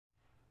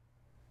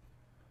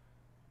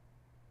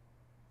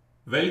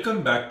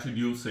Welcome back to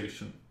new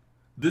session.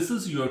 This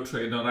is your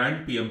trainer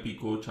and PMP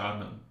coach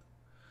Anand.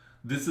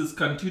 This is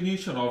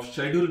continuation of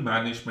schedule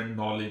management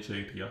knowledge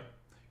area.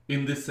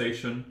 In this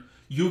session,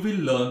 you will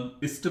learn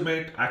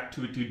estimate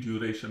activity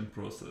duration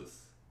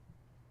process.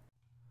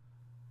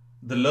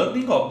 The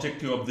learning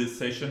objective of this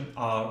session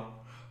are: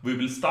 we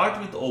will start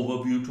with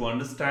overview to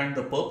understand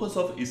the purpose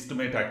of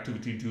estimate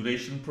activity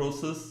duration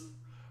process.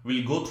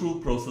 We'll go through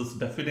process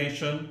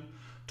definition,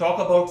 talk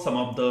about some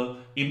of the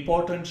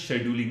important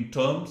scheduling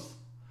terms,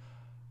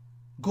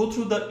 go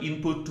through the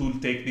input tool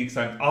techniques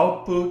and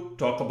output,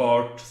 talk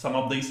about some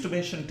of the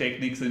estimation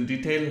techniques in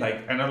detail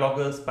like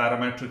analogous,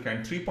 parametric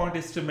and 3-point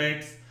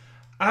estimates,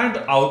 and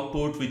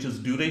output, which is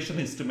duration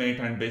estimate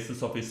and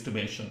basis of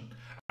estimation.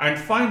 And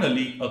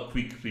finally, a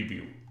quick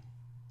review.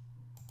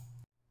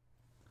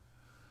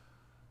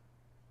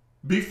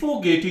 Before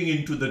getting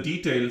into the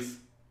details,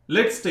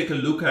 let's take a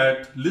look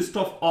at list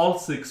of all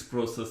 6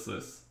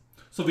 processes.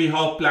 So we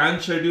have plan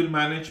schedule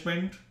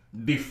management,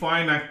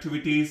 define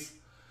activities,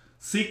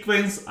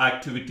 sequence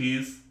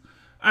activities,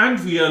 and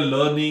we are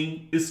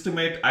learning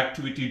estimate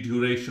activity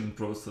duration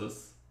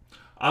process.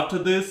 After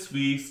this,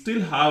 we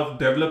still have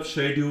develop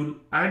schedule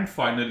and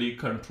finally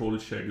control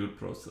schedule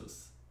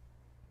process.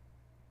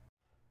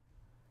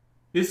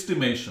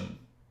 Estimation.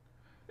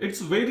 It's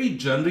a very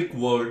generic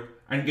word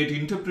and get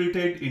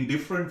interpreted in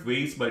different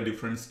ways by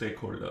different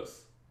stakeholders.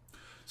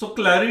 So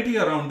clarity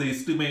around the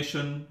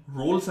estimation,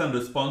 roles and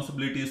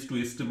responsibilities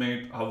to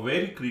estimate are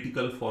very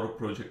critical for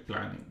project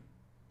planning.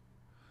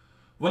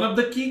 One of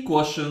the key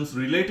questions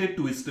related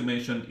to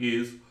estimation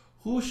is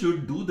who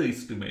should do the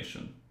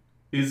estimation?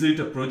 Is it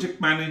a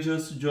project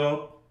manager's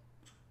job?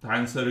 The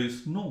answer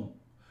is no.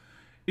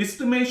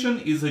 Estimation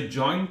is a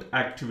joint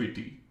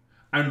activity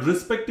and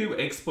respective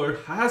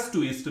expert has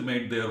to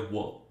estimate their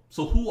work.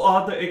 So who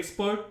are the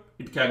expert?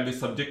 It can be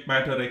subject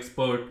matter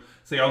expert.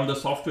 Say on the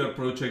software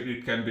project,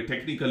 it can be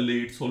technical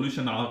lead,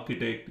 solution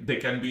architect. They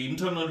can be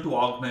internal to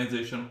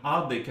organization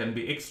or they can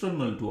be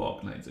external to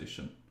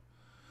organization.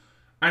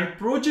 And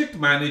project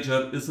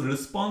manager is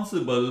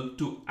responsible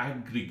to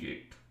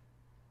aggregate.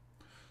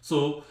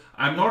 So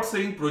I'm not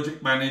saying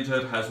project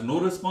manager has no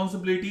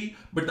responsibility,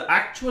 but the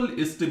actual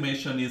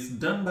estimation is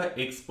done by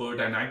expert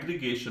and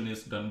aggregation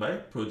is done by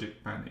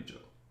project manager.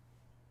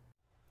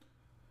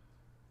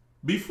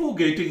 Before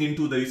getting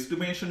into the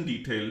estimation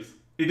details,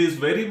 it is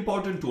very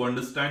important to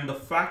understand the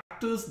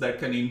factors that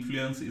can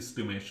influence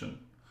estimation.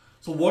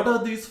 So what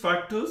are these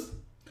factors?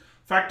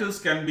 Factors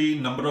can be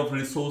number of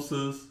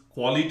resources,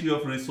 quality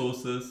of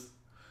resources,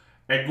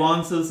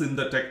 advances in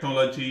the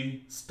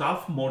technology,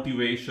 staff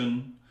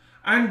motivation,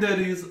 and there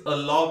is a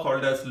law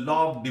called as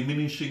law of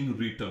diminishing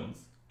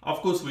returns. Of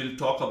course, we'll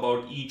talk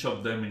about each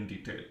of them in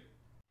detail.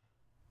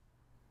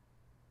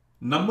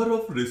 Number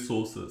of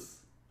resources.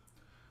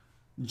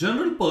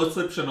 General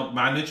perception of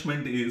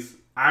management is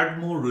add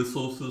more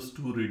resources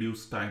to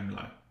reduce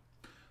timeline.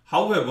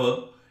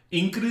 However,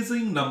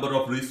 increasing number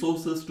of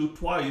resources to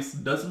twice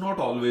does not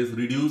always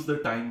reduce the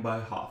time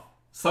by half.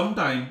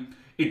 Sometimes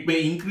it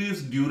may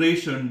increase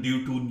duration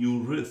due to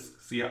new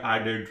risks,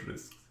 added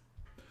risks.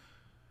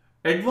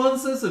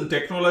 Advances in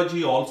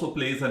technology also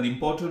plays an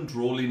important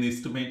role in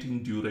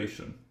estimating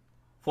duration.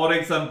 For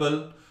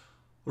example,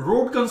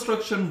 road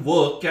construction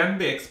work can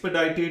be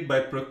expedited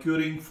by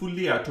procuring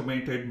fully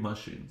automated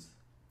machines.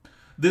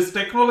 This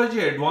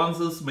technology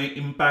advances may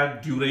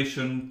impact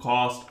duration,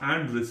 cost,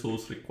 and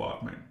resource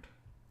requirement.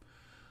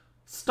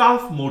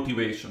 Staff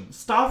motivation.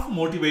 Staff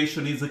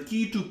motivation is a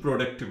key to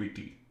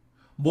productivity.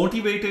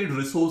 Motivated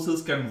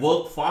resources can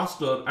work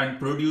faster and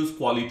produce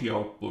quality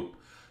output,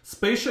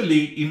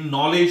 especially in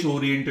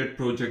knowledge-oriented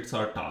projects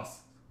or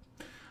tasks.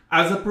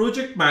 As a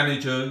project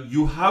manager,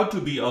 you have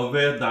to be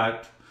aware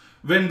that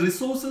when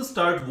resources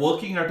start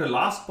working at a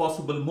last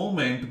possible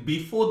moment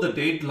before the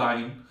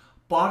deadline,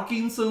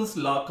 Parkinson's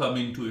law comes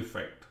into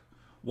effect.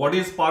 What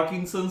is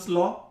Parkinson's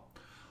law?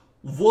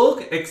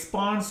 Work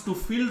expands to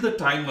fill the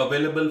time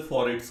available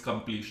for its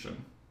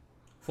completion.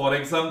 For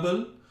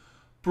example,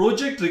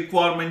 project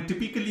requirement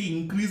typically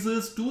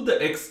increases to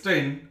the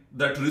extent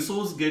that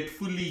resources get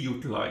fully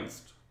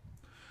utilized.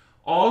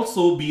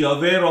 Also, be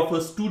aware of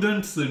a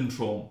student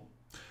syndrome.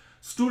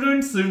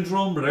 Student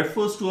syndrome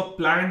refers to a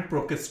planned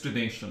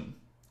procrastination.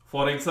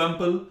 For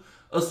example,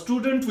 a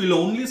student will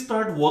only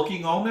start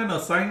working on an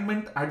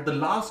assignment at the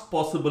last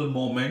possible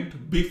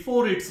moment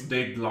before its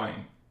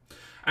deadline.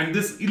 And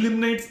this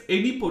eliminates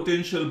any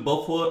potential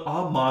buffer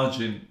or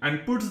margin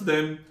and puts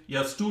them,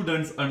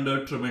 students,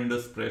 under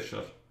tremendous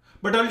pressure.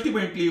 But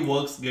ultimately,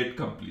 works get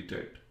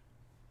completed.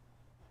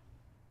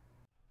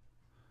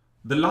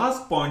 The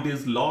last point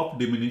is law of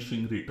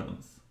diminishing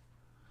returns.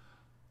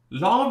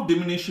 Law of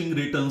diminishing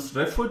returns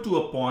refer to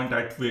a point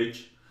at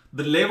which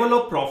the level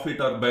of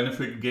profit or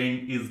benefit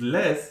gained is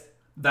less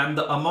than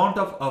the amount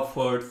of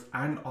efforts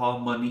and or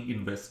money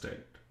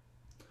invested.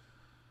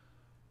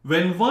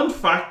 When one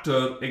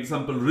factor,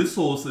 example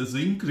resource, is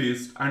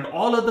increased and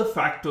all other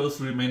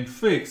factors remain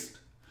fixed,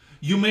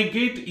 you may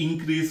get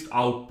increased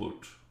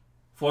output.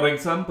 For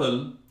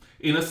example,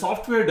 in a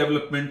software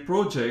development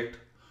project,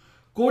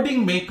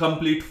 coding may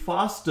complete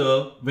faster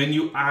when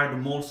you add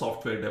more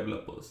software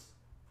developers.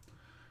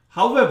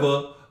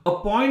 However, a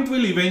point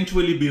will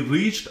eventually be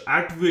reached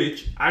at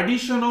which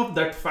addition of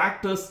that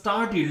factor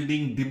start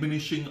yielding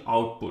diminishing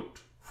output.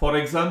 For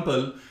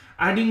example,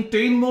 adding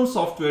 10 more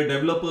software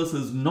developers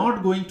is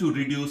not going to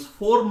reduce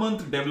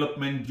 4-month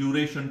development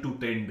duration to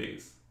 10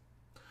 days.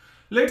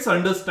 Let's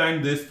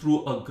understand this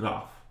through a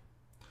graph.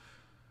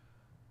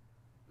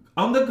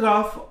 On the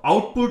graph,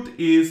 output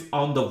is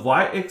on the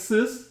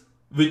y-axis,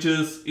 which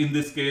is in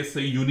this case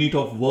a unit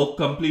of work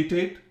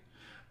completed,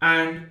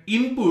 and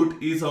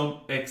input is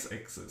on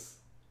x-axis.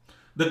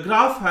 The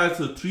graph has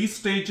 3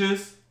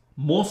 stages: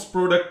 most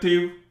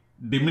productive,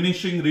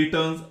 diminishing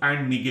returns,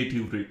 and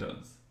negative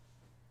returns.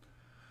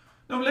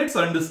 Now let's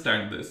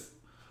understand this.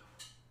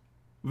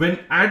 When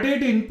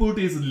added input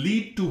is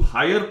lead to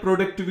higher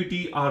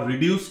productivity or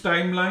reduced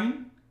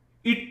timeline,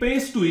 it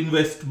pays to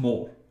invest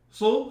more.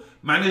 So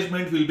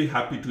management will be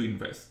happy to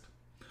invest.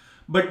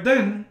 But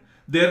then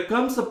there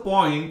comes a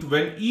point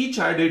when each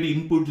added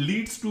input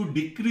leads to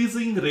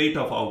decreasing rate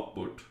of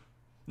output.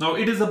 Now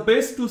it is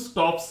best to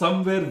stop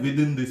somewhere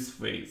within this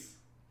phase.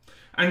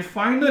 And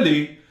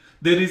finally,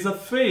 there is a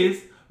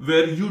phase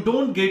where you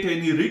don't get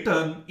any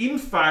return. In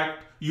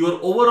fact, your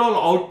overall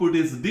output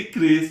is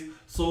decreased.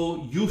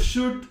 So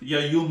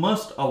you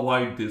must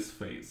avoid this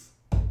phase.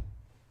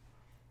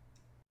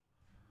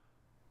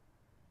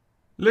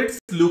 Let's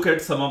look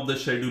at some of the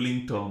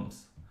scheduling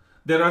terms.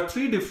 There are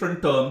 3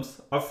 different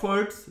terms: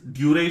 efforts,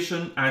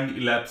 duration, and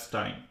elapsed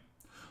time.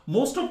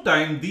 Most of the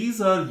time,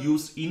 these are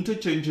used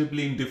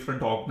interchangeably in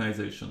different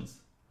organizations.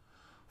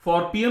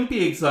 For PMP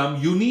exam,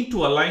 you need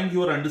to align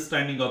your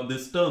understanding of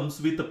these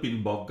terms with the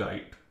PMBOK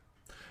guide.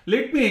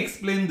 Let me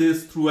explain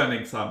this through an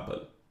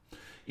example.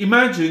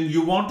 Imagine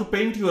you want to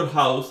paint your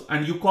house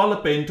and you call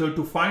a painter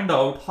to find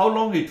out how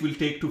long it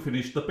will take to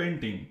finish the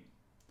painting.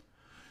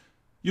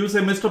 You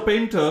say, "Mr.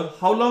 Painter,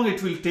 how long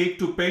it will take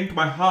to paint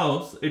my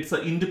house? It's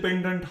an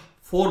independent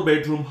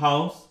 4-bedroom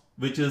house,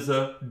 which is a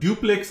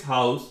duplex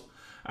house,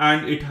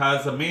 and it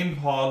has a main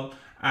hall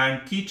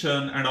and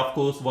kitchen and of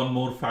course one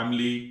more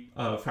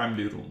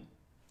family room."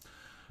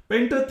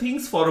 Painter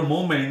thinks for a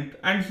moment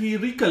and he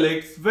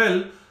recollects,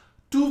 well,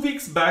 2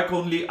 weeks back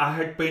only I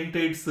had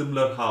painted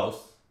similar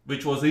house,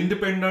 which was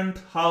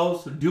independent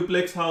house,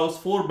 duplex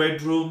house,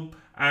 4-bedroom,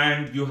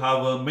 and you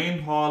have a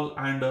main hall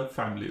and a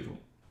family room.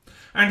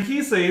 And he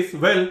says,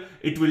 well,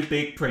 it will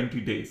take 20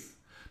 days.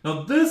 Now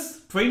this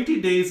 20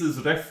 days is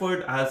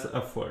referred as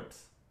efforts.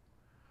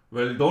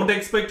 Well, don't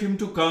expect him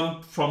to come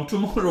from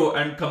tomorrow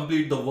and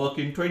complete the work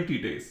in 20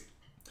 days.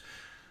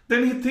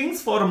 Then he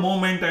thinks for a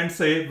moment and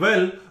say,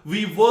 well,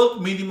 we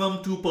work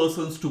minimum 2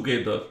 persons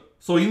together.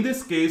 So in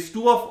this case,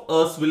 2 of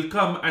us will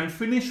come and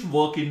finish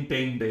work in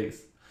 10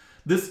 days.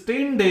 This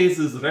 10 days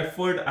is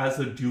referred as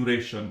a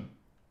duration.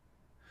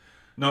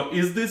 Now,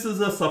 is this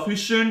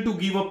sufficient to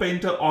give a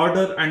painter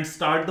order and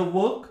start the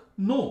work?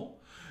 No.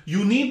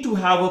 You need to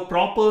have a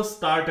proper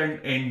start and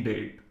end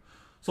date.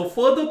 So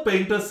further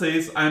painter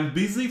says, I am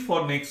busy for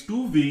next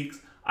 2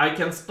 weeks. I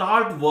can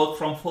start work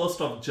from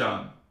 1st of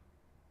Jan.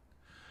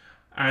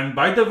 And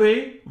by the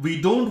way, we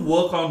don't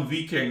work on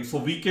weekends. So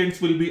weekends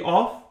will be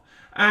off.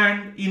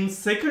 And in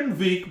 2nd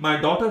week, my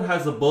daughter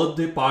has a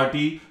birthday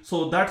party.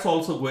 So that's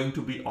also going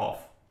to be off.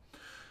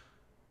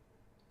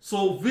 So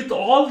with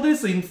all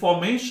this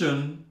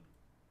information,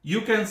 you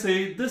can say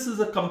this is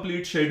a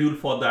complete schedule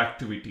for the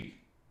activity.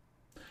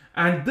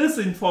 And this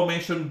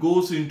information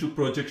goes into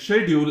project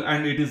schedule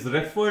and it is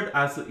referred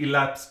as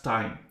elapsed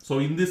time. So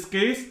in this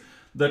case,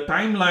 the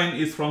timeline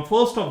is from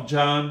 1st of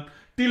Jan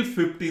till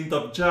 15th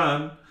of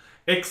Jan,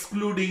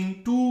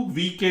 excluding 2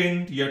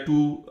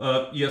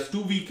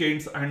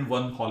 weekends and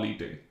 1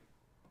 holiday.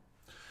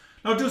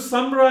 Now to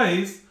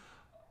summarize,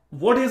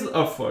 what is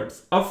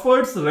efforts?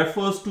 Efforts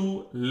refers to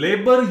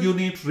labor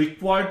unit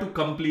required to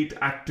complete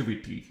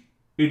activity.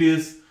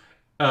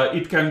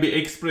 It can be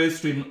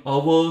expressed in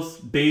hours,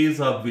 days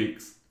or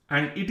weeks,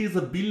 and it is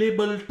a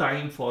billable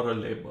time for a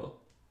labor.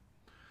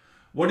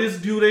 What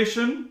is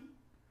duration?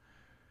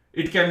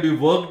 It can be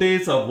work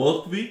days or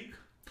work week.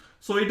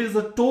 So it is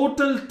a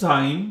total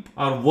time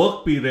or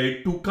work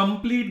period to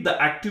complete the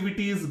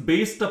activities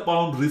based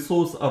upon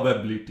resource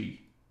availability.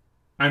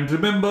 And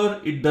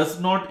remember, it does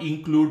not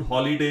include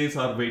holidays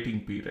or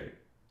waiting period.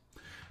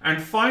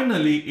 And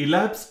finally,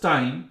 elapsed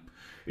time.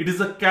 It is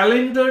a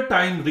calendar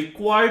time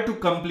required to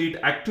complete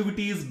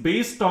activities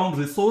based on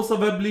resource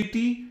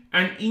availability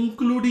and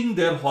including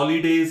their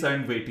holidays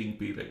and waiting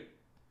period.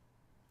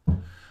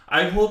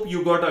 I hope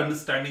you got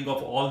understanding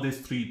of all these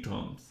 3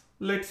 terms.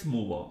 Let's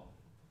move on.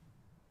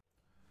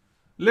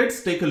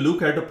 Let's take a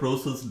look at a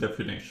process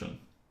definition.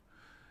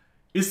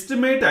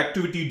 Estimate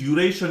activity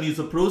duration is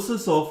a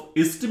process of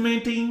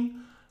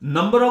estimating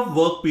number of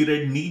work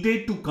period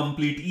needed to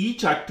complete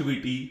each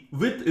activity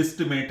with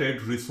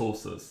estimated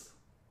resources.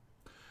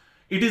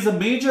 It is a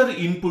major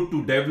input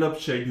to develop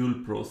schedule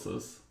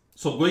process.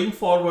 So going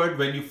forward,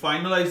 when you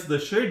finalize the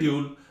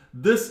schedule,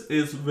 this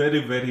is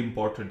very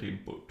important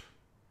input.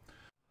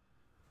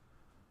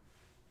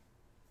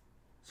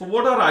 So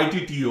what are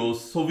ITTOs?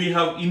 So we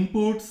have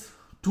inputs,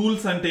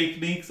 tools and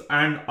techniques,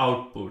 and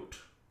output.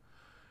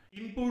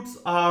 Inputs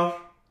are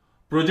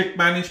project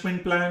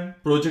management plan,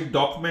 project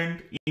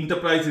document,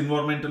 enterprise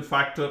environmental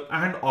factor,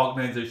 and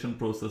organization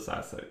process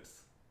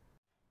assets.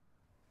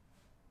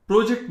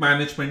 Project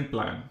management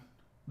plan.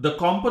 The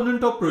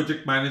component of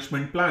project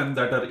management plan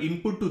that are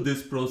input to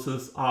this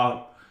process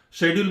are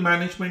schedule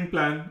management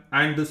plan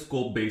and the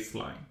scope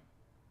baseline.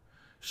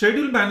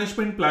 Schedule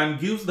management plan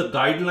gives the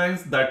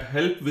guidelines that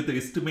help with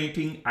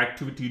estimating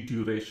activity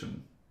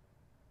duration.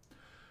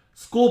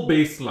 Scope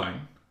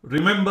baseline.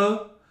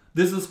 Remember,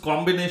 this is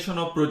combination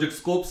of project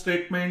scope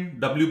statement,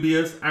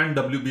 WBS and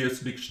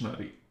WBS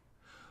dictionary.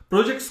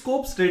 Project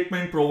scope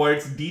statement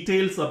provides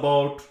details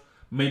about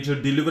major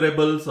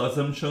deliverables,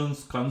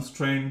 assumptions,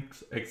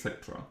 constraints,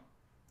 etc.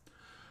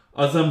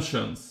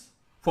 Assumptions.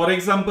 For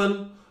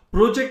example,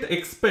 project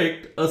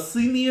expect a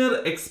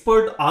senior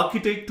expert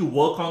architect to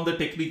work on the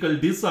technical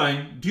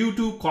design due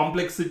to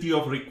complexity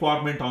of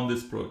requirement on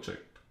this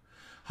project.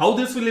 How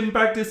this will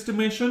impact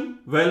estimation?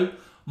 Well,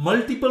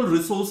 multiple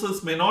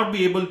resources may not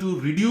be able to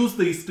reduce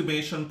the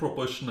estimation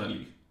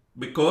proportionally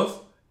because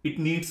it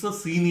needs a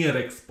senior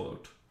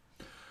expert.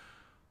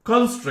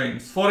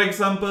 Constraints. For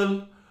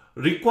example,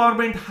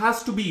 requirement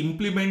has to be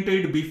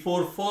implemented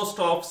before 1st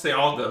of say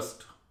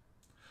August.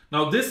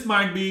 Now this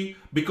might be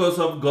because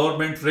of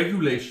government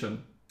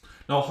regulation.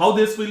 Now how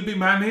this will be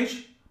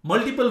managed?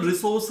 Multiple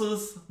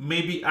resources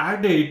may be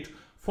added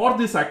for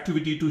this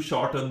activity to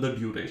shorten the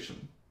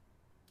duration.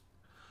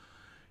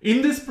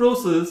 In this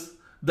process,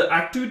 the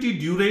activity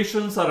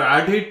durations are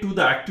added to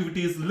the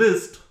activities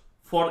list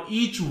for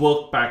each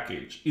work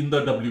package in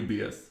the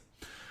WBS.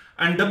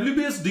 And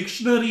WBS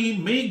dictionary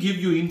may give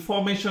you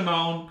information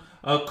on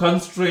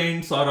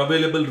constraints or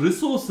available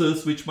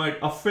resources which might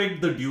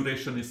affect the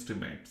duration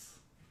estimates.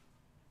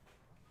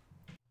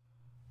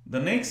 The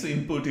next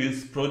input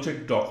is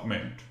project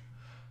document.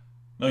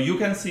 Now you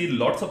can see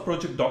lots of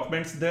project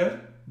documents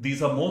there.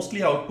 These are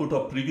mostly output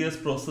of previous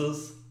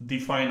process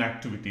defined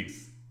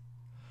activities.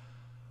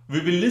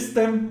 We will list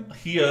them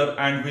here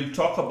and we'll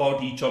talk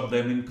about each of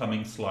them in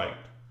coming slide.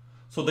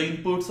 So the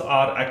inputs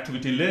are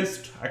activity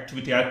list,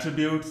 activity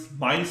attributes,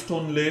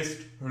 milestone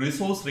list,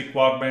 resource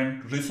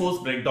requirement,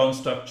 resource breakdown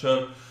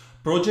structure,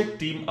 project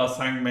team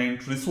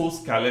assignment,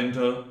 resource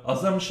calendar,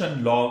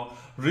 assumption log,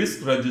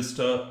 risk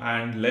register,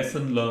 and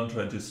lesson learned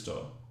register.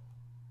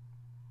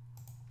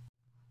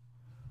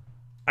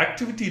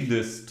 Activity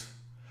list.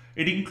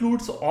 It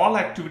includes all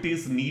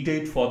activities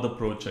needed for the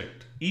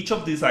project. Each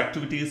of these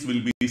activities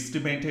will be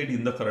estimated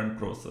in the current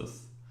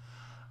process.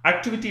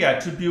 Activity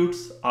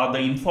attributes are the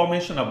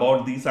information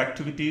about these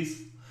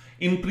activities.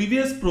 In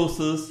previous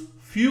process,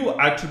 few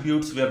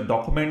attributes were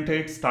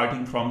documented.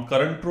 Starting from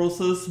current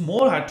process,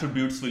 more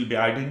attributes will be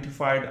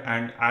identified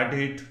and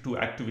added to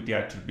activity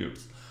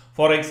attributes.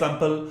 For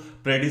example,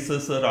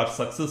 predecessor or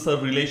successor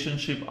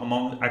relationship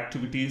among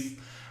activities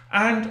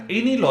and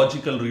any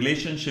logical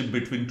relationship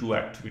between two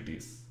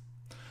activities.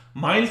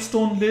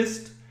 Milestone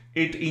list,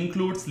 it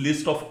includes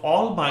list of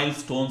all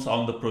milestones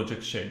on the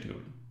project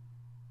schedule.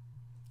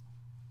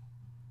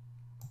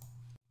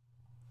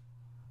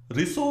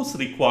 Resource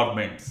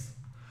requirements.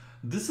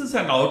 This is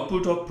an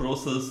output of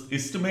process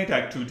estimate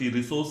activity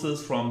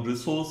resources from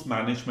resource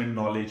management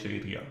knowledge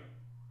area.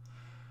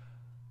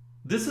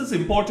 This is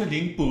important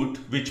input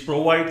which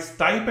provides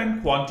type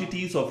and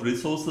quantities of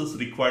resources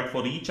required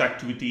for each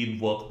activity in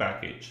work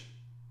package.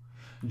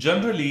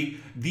 Generally,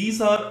 these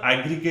are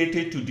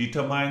aggregated to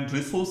determine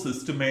resource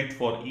estimate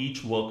for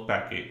each work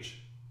package.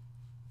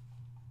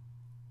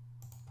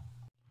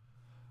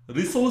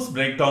 Resource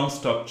breakdown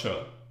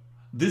structure.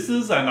 This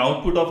is an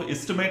output of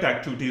estimate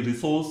activity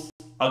resource,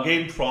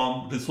 again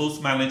from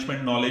resource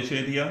management knowledge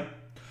area.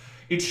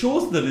 It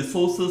shows the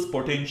resources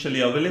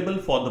potentially available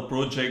for the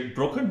project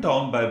broken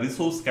down by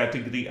resource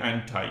category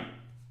and type.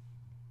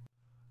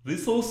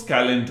 Resource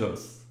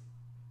calendars.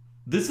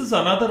 This is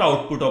another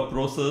output of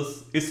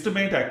process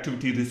estimate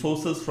activity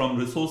resources from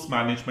resource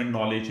management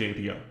knowledge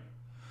area.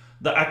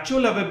 The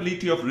actual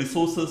availability of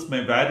resources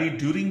may vary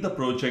during the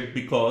project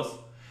because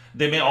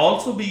they may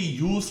also be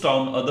used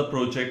on other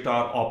project or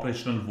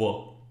operational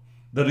work.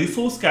 The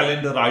resource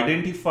calendar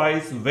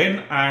identifies when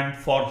and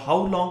for how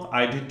long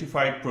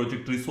identified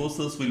project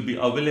resources will be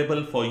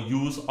available for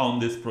use on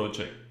this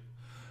project.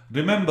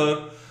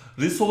 Remember,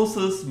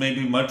 resources may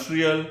be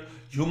material,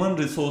 human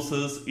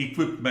resources,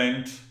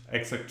 equipment,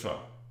 etc.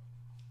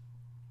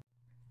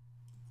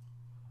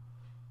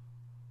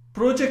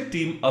 Project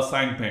team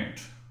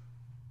assignment.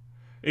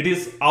 It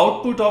is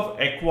output of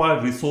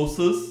acquired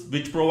resources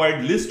which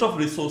provide list of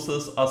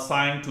resources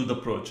assigned to the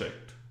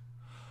project.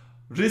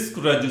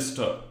 Risk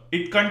register.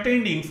 It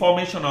contained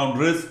information on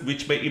risk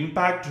which may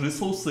impact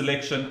resource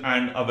selection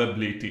and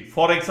availability.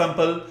 For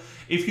example,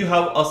 if you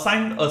have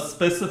assigned a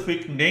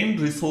specific named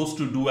resource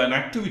to do an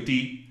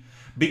activity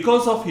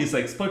because of his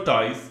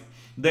expertise,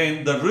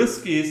 then the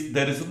risk is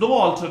there is no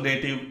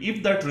alternative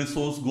if that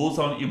resource goes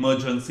on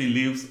emergency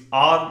leaves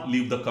or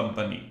leave the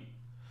company.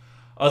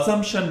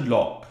 Assumption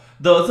log.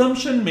 The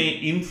assumption may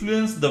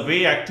influence the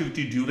way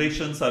activity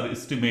durations are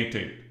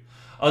estimated.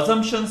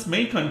 Assumptions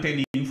may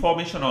contain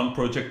information on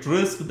project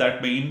risk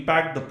that may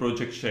impact the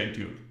project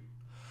schedule.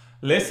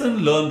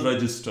 Lesson learned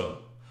register.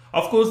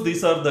 Of course,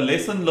 these are the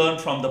lesson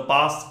learned from the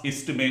past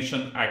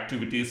estimation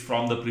activities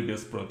from the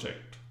previous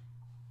project.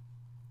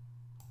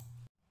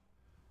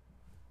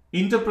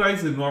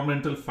 Enterprise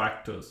environmental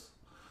factors.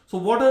 So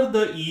what are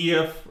the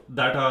EF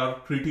that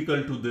are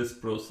critical to this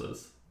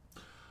process?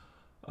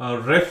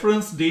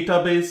 Reference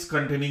database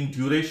containing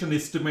duration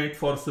estimate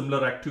for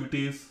similar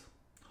activities,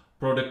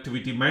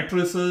 productivity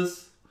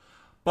matrices,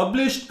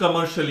 published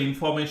commercial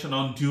information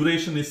on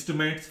duration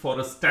estimates for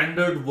a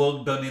standard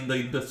work done in the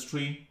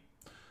industry,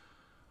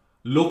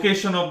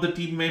 location of the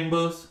team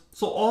members.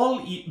 So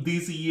all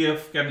these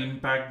EF can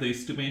impact the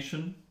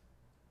estimation.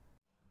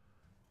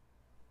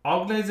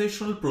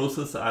 Organizational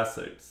process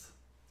assets.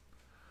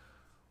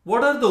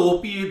 What are the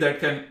OPA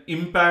that can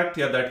impact,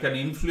 that can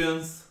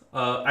influence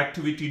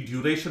activity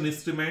duration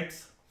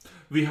estimates?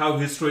 We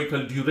have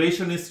historical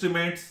duration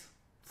estimates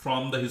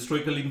from the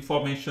historical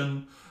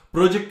information,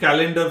 project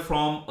calendar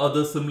from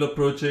other similar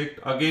project,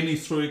 again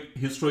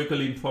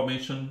historical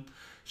information,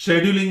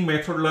 scheduling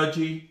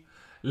methodology,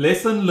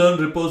 lesson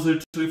learned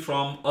repository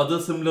from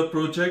other similar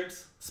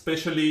projects,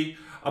 especially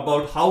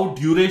about how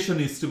duration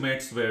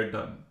estimates were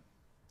done.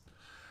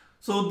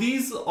 So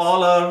these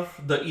all are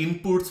the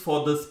inputs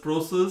for this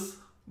process.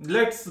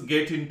 Let's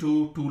get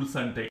into tools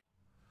and techniques.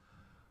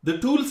 The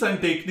tools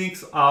and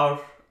techniques are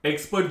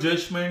expert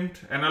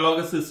judgment,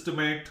 analogous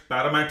estimate,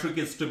 parametric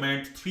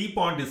estimate,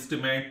 3-point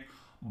estimate,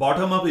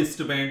 bottom-up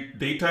estimate,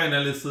 data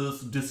analysis,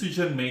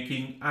 decision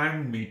making,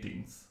 and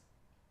meetings.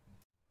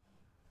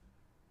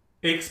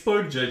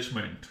 Expert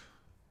judgment.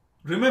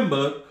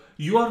 Remember,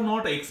 you are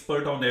not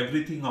expert on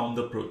everything on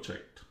the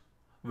project.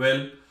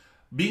 Well,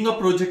 being a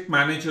project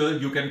manager,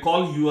 you can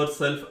call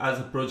yourself as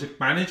a project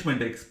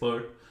management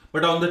expert,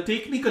 but on the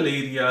technical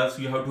areas,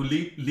 you have to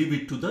leave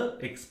it to the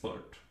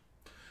expert.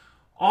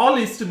 All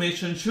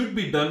estimation should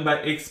be done by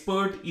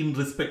expert in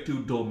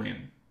respective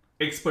domain.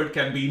 Expert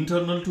can be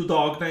internal to the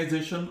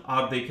organization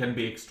or they can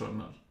be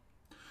external.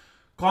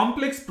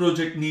 Complex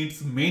project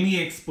needs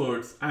many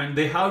experts and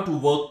they have to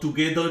work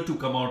together to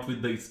come out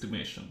with the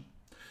estimation.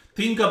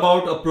 Think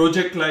about a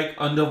project like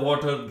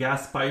underwater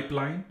gas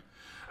pipeline,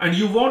 and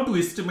you want to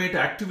estimate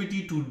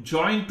activity to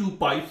join two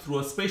pipes through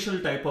a special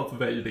type of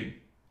welding.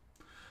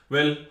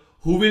 Well,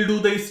 who will do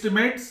the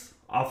estimates?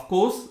 Of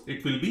course,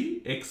 it will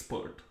be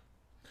expert.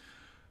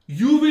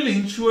 You will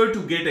ensure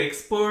to get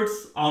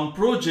experts on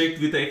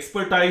project with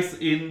expertise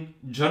in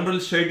general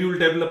schedule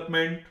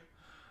development,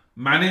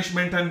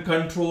 management and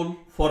control.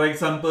 For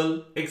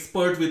example,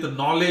 expert with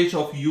knowledge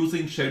of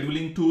using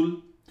scheduling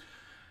tool,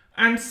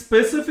 and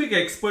specific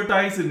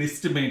expertise in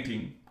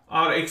estimating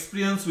or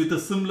experience with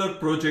similar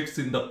projects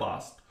in the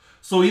past.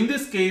 So in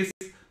this case,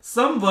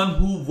 someone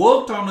who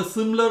worked on a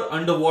similar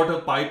underwater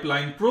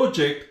pipeline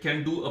project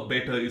can do a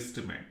better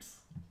estimates.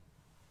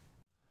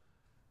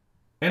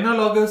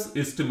 Analogous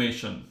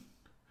estimation.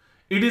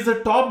 It is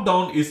a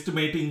top-down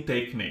estimating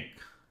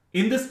technique.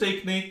 In this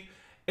technique,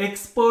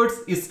 experts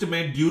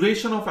estimate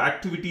duration of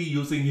activity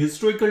using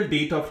historical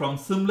data from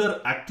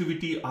similar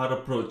activity or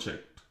a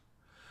project.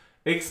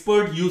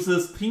 Expert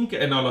uses think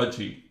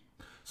analogy.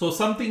 So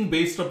something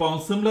based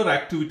upon similar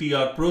activity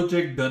or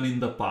project done in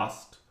the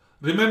past.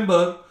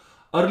 Remember,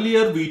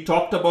 earlier we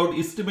talked about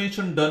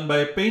estimation done by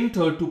a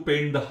painter to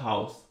paint the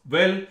house.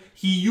 Well,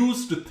 he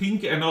used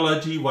think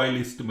analogy while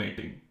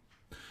estimating.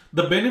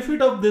 The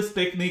benefit of this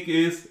technique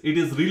is it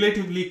is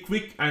relatively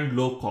quick and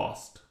low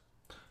cost.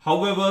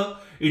 However,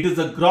 it is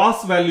a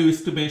gross value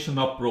estimation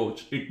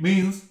approach. It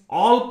means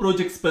all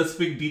project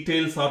specific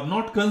details are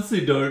not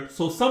considered,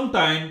 so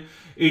sometimes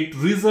it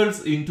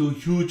results into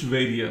huge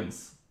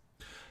variance.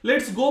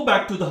 Let's go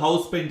back to the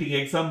house painting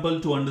example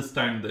to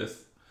understand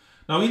this.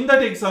 Now in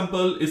that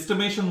example,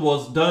 estimation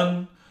was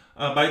done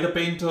by the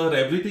painter,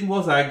 everything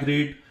was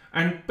agreed,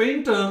 and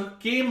painter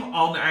came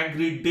on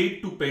agreed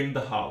date to paint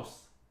the house.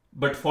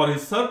 But for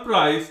his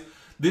surprise,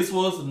 this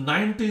was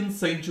 19th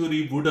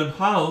century wooden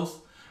house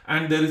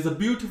and there is a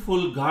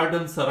beautiful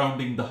garden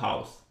surrounding the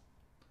house.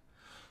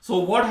 So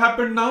what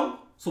happened now?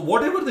 So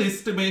whatever the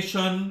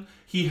estimation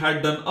he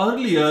had done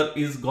earlier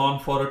is gone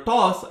for a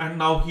toss, and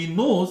now he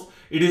knows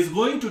it is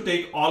going to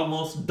take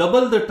almost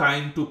double the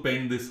time to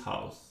paint this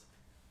house.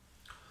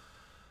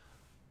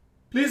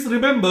 Please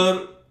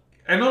remember,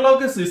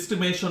 analogous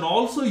estimation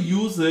also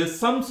uses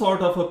some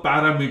sort of a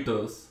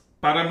parameters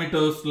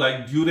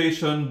like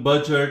duration,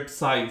 budget,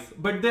 size,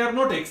 but they are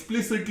not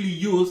explicitly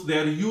used. They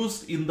are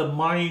used in the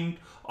mind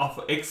of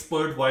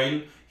expert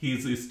while he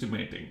is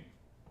estimating.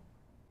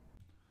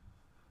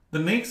 The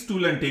next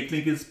tool and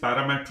technique is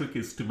parametric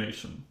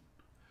estimation.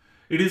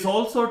 It is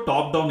also a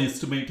top-down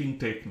estimating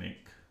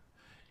technique.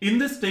 In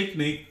this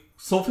technique,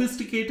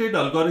 sophisticated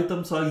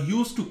algorithms are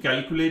used to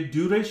calculate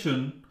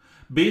duration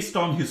based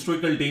on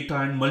historical data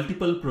and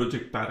multiple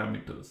project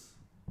parameters.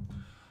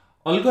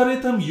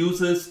 Algorithm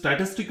uses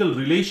statistical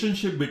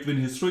relationship between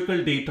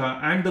historical data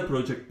and the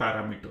project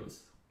parameters.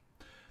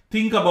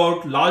 Think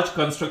about large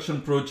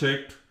construction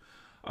project,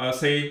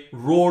 say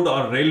road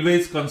or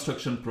railways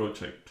construction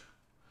project.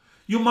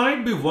 You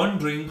might be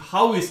wondering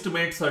how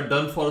estimates are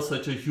done for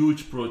such a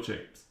huge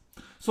project.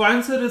 So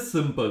answer is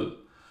simple.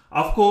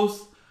 Of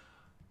course,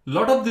 a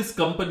lot of this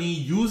company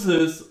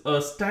uses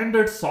a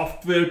standard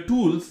software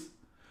tools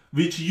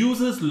which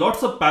uses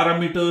lots of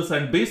parameters,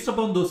 and based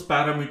upon those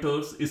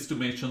parameters,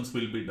 estimations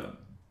will be done.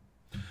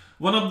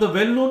 One of the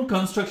well-known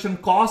construction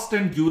cost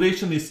and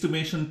duration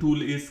estimation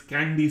tool is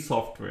Candy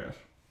software.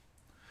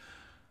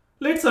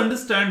 Let's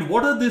understand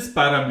what are these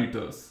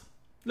parameters.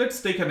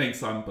 Let's take an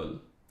example.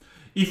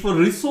 If a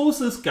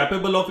resource is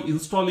capable of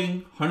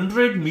installing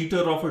 100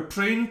 meters of a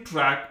train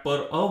track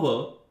per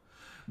hour,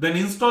 then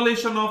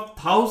installation of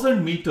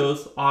 1000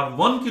 meters or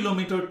 1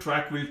 kilometer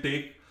track will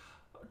take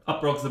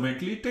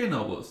approximately 10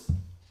 hours.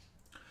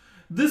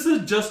 This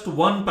is just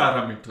one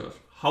parameter.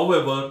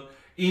 However,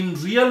 in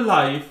real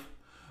life,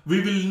 we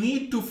will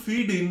need to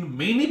feed in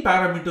many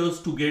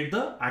parameters to get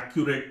the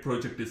accurate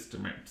project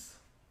estimates.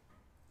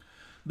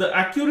 The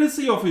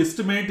accuracy of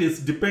estimate is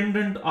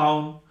dependent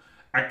on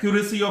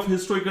accuracy of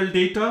historical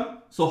data.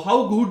 So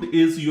how good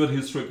is your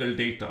historical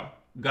data?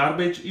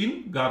 Garbage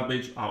in,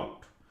 garbage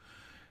out.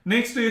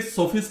 Next is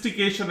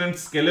sophistication and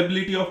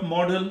scalability of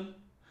model.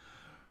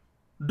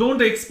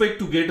 Don't expect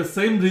to get the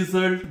same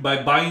result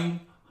by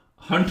buying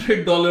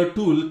 $100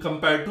 tool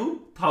compared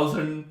to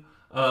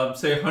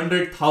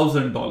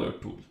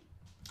 $100,000 tool.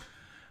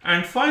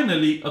 And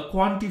finally, a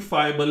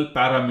quantifiable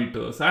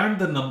parameters and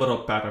the number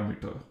of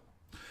parameters.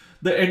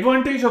 The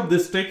advantage of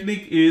this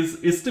technique is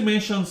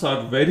estimations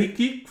are very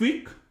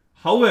quick.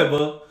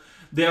 However,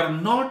 they are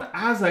not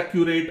as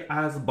accurate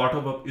as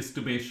bottom-up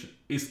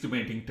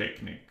estimating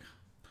technique.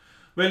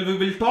 Well, we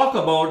will talk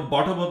about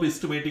bottom-up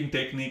estimating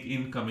technique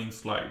in coming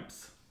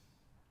slides.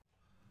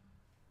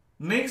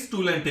 Next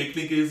tool and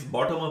technique is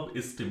bottom-up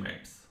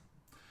estimates.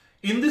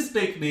 In this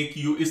technique,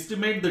 you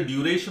estimate the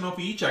duration of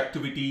each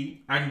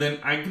activity and then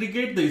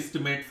aggregate the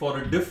estimate for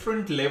a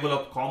different level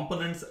of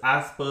components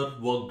as per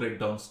work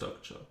breakdown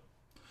structure.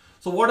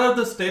 So what are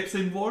the steps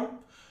involved?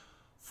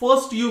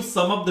 First, you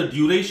sum up the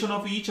duration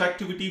of each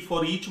activity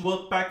for each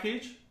work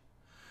package.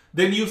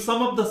 Then you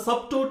sum up the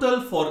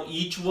subtotal for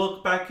each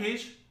work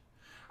package,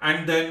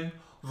 and then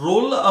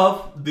roll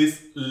up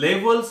these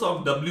levels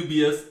of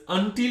WBS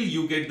until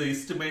you get the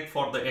estimate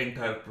for the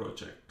entire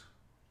project.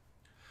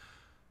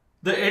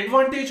 The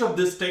advantage of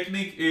this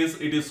technique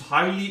is it is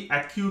highly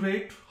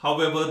accurate.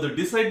 However, the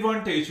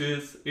disadvantage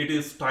is it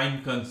is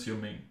time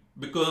consuming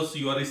because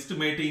you are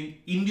estimating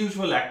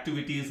individual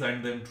activities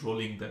and then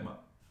rolling them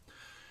up.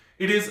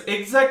 It is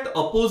exact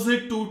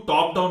opposite to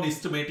top-down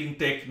estimating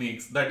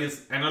techniques, that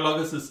is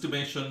analogous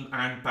estimation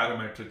and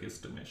parametric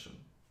estimation.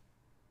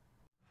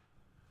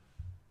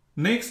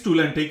 Next tool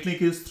and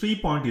technique is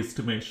 3-point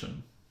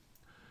estimation.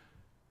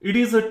 It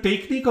is a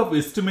technique of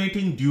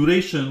estimating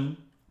duration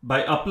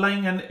by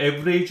applying an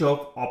average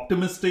of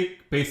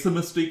optimistic,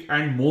 pessimistic,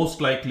 and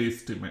most likely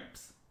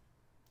estimates.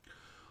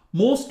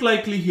 Most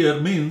likely here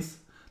means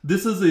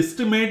this is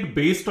estimate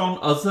based on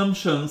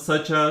assumptions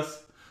such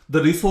as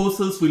the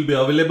resources will be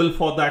available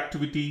for the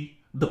activity,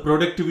 the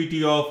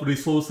productivity of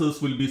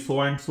resources will be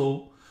so and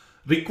so,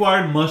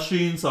 required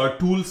machines or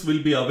tools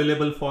will be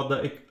available for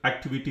the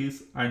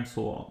activities, and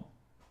so on.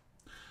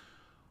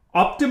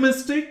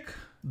 Optimistic,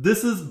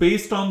 this is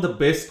based on the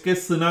best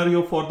case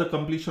scenario for the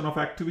completion of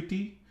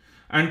activity,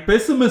 and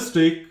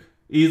pessimistic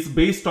is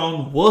based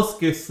on worst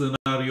case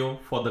scenario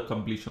for the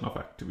completion of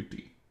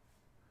activity.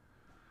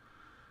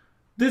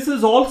 This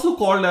is also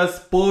called as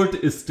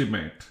PERT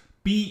estimate.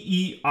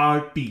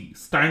 PERT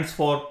stands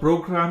for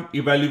Program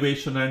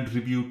Evaluation and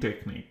Review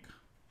Technique.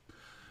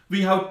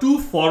 We have two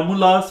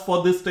formulas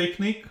for this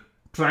technique: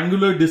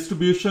 triangular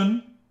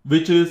distribution,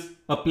 which is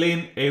a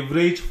plain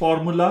average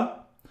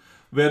formula,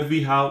 where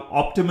we have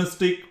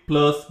optimistic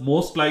plus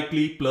most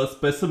likely plus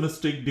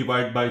pessimistic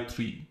divided by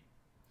 3.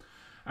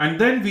 And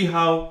then we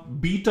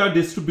have beta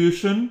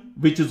distribution,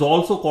 which is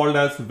also called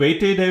as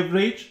weighted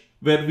average,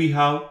 where we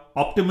have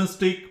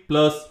optimistic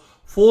plus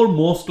 4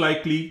 most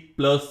likely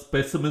plus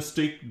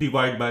pessimistic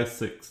divided by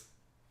 6.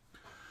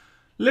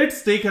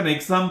 Let's take an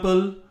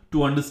example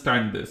to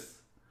understand this.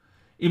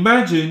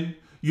 Imagine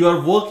you are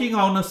working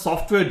on a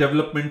software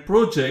development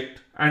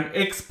project and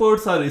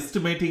experts are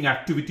estimating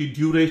activity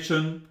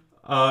duration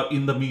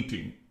in the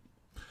meeting.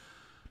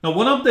 Now,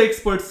 one of the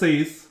experts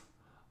says,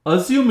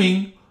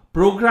 assuming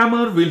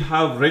programmer will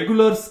have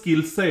regular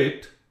skill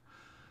set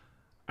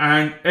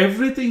and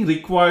everything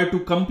required to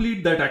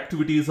complete that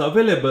activity is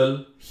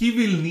available, he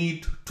will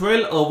need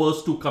 12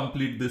 hours to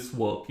complete this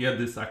work,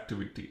 this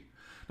activity.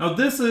 Now,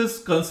 this is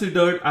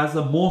considered as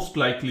a most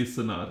likely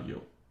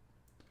scenario.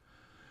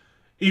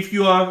 If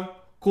you are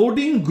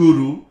coding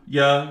guru,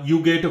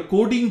 you get a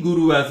coding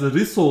guru as a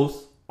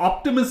resource,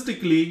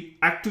 optimistically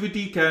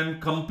activity can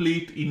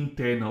complete in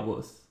 10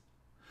 hours.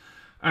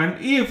 And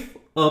if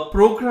a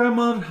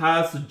programmer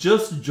has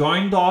just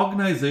joined the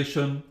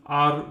organization,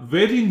 are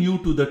very new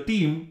to the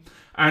team,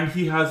 and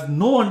he has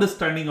no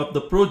understanding of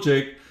the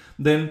project,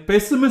 then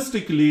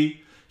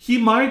pessimistically he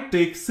might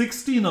take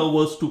 16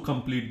 hours to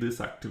complete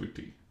this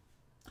activity.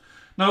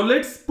 Now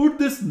let's put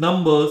these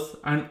numbers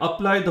and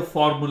apply the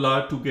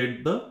formula to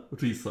get the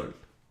result.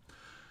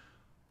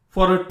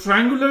 For a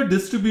triangular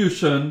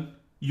distribution,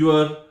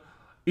 your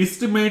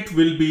estimate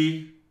will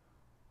be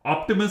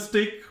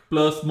optimistic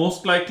plus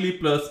most likely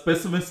plus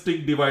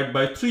pessimistic divided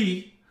by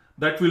 3.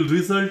 That will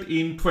result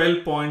in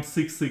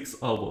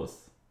 12.66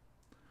 hours.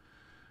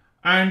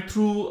 And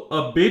through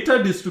a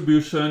beta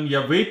distribution,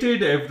 your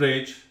weighted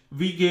average,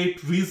 we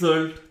get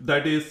result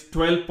that is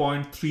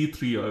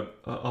 12.33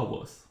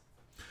 hours.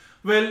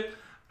 Well,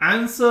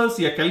 answers,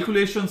 your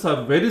calculations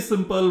are very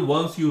simple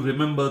once you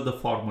remember the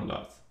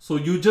formulas. So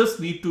you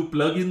just need to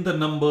plug in the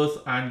numbers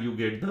and you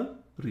get the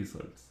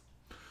results.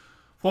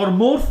 For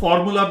more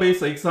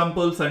formula-based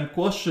examples and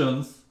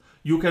questions,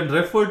 you can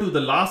refer to the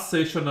last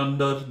session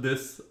under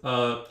this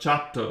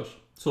chapter.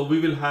 So we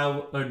will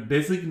have a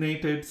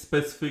designated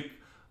specific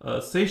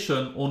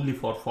session only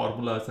for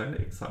formulas and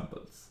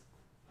examples.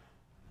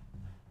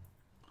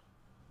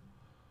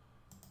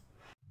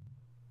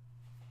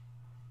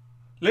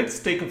 Let's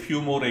take a few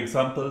more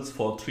examples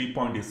for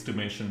 3-point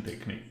estimation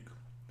technique.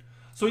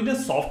 So in a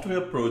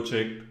software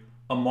project,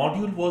 a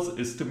module was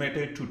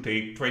estimated to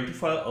take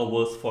 25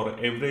 hours for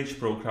an average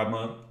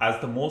programmer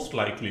as the most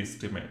likely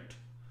estimate.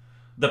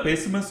 The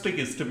pessimistic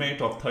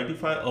estimate of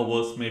 35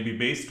 hours may be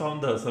based on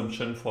the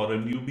assumption for a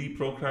newbie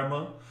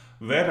programmer,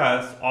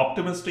 whereas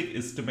optimistic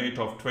estimate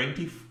of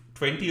 20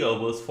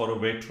 hours for a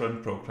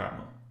veteran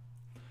programmer.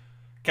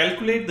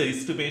 Calculate the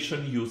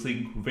estimation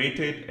using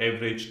weighted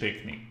average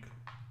technique.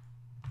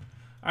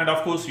 And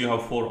of course, you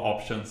have 4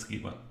 options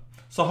given.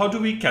 So how do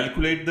we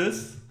calculate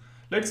this?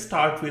 Let's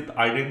start with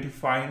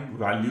identifying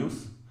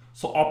values.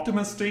 So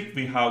optimistic,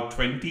 we have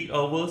 20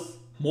 hours.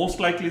 Most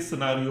likely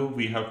scenario,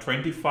 we have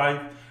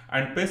 25.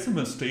 And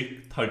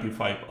pessimistic,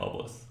 35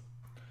 hours.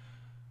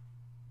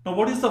 Now,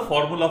 what is the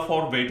formula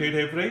for weighted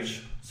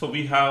average? So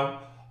we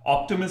have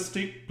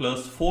optimistic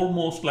plus 4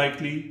 most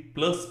likely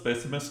plus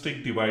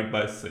pessimistic divided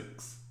by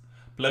 6.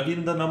 Plug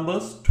in the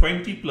numbers,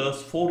 20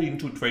 plus 4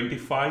 into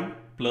 25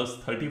 plus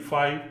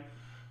 35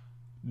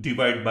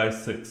 divided by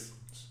 6,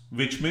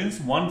 which means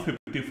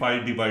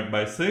 155 divided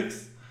by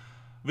 6,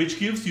 which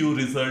gives you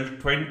result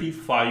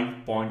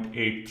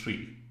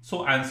 25.83.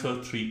 So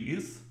answer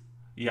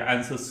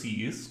answer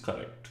C is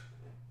correct.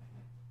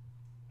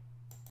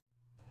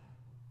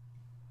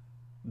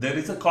 There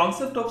is a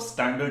concept of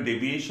standard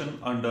deviation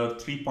under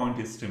 3-point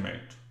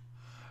estimate.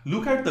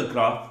 Look at the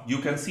graph, you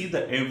can see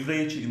the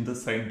average in the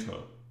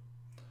center.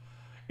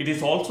 It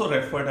is also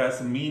referred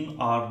as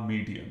mean or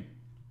median.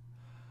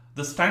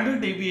 The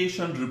standard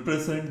deviation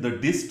represents the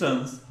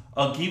distance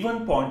a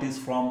given point is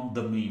from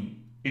the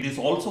mean. It is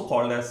also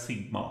called as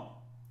sigma.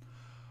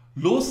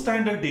 Low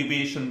standard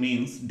deviation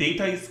means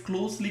data is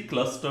closely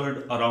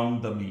clustered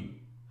around the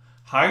mean.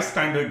 High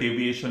standard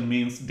deviation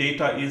means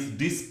data is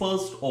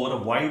dispersed over a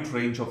wide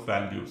range of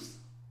values.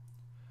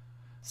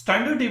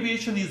 Standard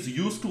deviation is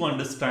used to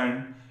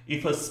understand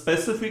if a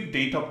specific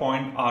data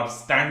point are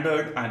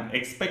standard and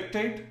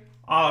expected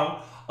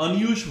or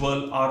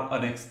unusual or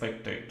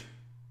unexpected.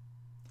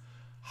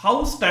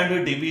 How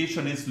standard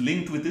deviation is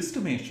linked with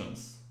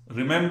estimations?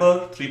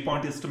 Remember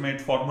 3-point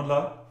estimate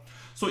formula?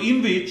 So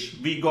in which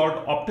we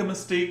got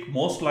optimistic,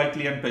 most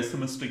likely and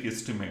pessimistic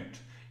estimate.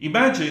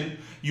 Imagine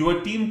your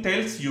team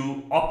tells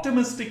you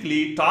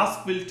optimistically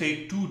task will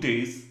take 2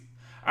 days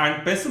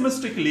and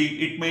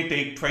pessimistically it may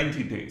take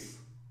 20 days.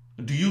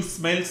 Do you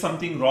smell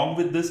something wrong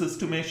with this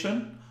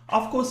estimation?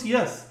 Of course,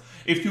 yes.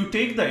 If you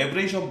take the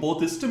average of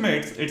both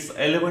estimates, it's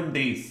 11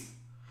 days.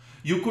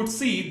 You could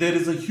see there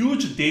is a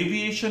huge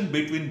deviation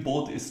between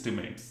both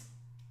estimates.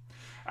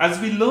 As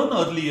we learned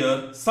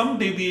earlier, some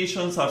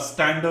deviations are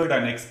standard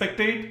and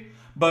expected,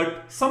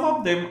 but some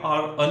of them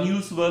are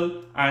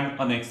unusual and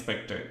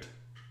unexpected.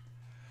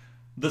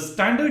 The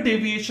standard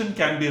deviation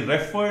can be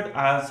referred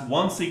as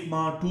 1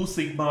 sigma, 2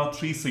 sigma,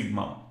 3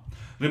 sigma.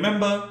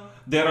 Remember,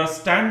 there are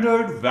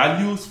standard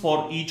values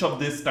for each of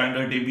these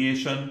standard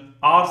deviation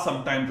are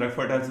sometimes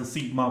referred as a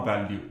sigma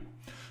value.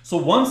 So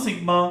 1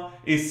 sigma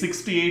is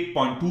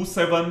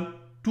 68.27,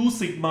 2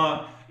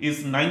 sigma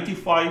is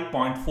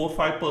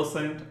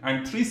 95.45%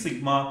 and 3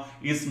 sigma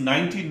is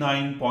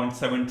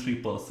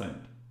 99.73%.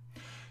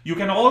 You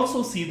can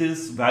also see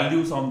these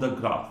values on the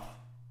graph.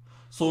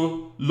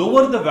 So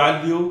lower the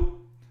value,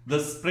 the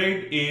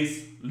spread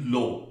is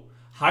low.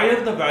 Higher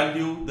the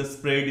value, the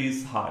spread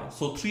is high.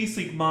 So 3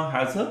 sigma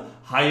has a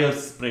higher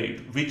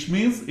spread, which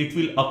means it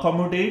will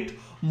accommodate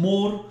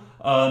more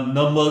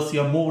numbers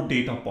or more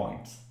data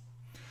points.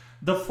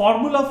 The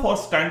formula for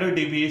standard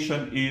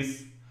deviation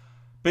is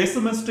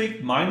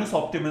pessimistic minus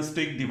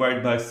optimistic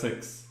divided by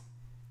 6.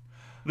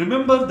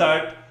 Remember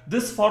that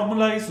this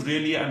formula is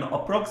really an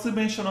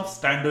approximation of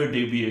standard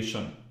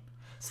deviation.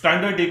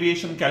 Standard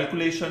deviation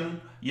calculation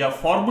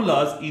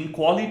formulas in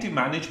quality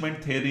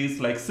management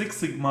theories like 6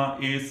 sigma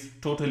is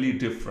totally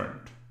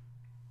different.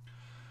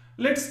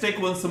 Let's take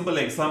one simple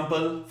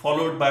example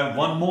followed by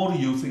one more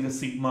using a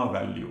sigma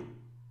value.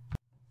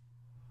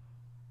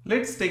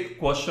 Let's take a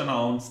question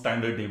on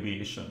standard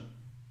deviation.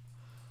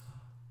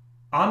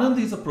 Anand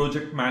is a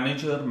project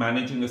manager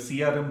managing a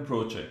CRM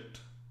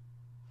project.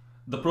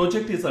 The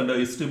project is under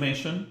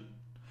estimation.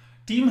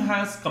 Team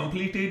has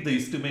completed the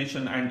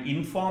estimation and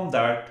informed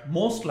that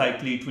most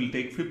likely it will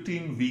take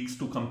 15 weeks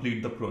to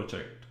complete the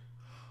project.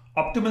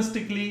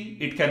 Optimistically,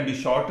 it can be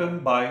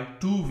shortened by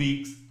 2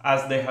 weeks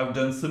as they have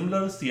done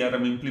similar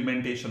CRM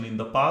implementation in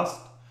the past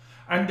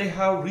and they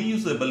have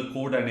reusable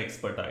code and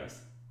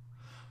expertise.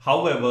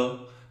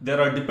 However, there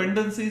are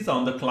dependencies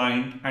on the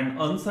client and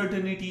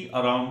uncertainty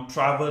around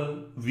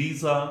travel,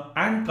 visa,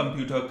 and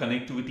computer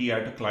connectivity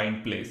at a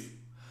client place,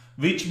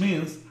 which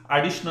means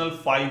additional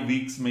 5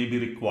 weeks may be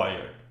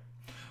required.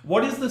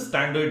 What is the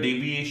standard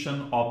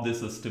deviation of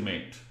this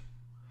estimate?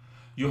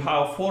 You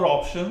have 4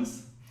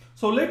 options.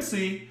 So let's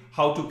see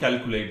how to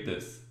calculate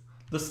this.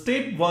 The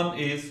step 1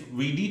 is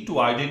we need to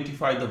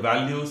identify the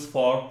values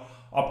for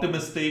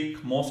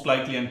optimistic, most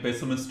likely, and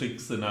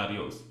pessimistic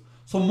scenarios.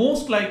 So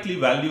most likely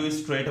value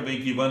is straight away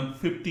given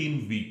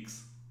 15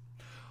 weeks.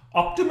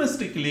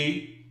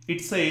 Optimistically,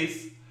 it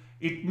says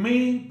it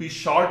may be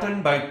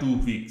shortened by 2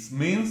 weeks,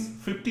 means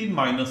 15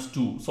 minus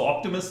 2. So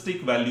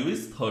optimistic value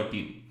is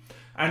 13.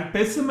 And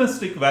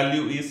pessimistic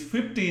value is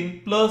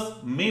 15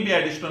 plus maybe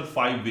additional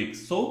 5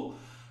 weeks. So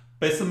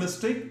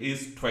pessimistic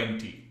is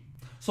 20.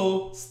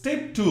 So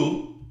step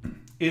 2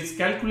 is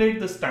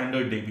calculate the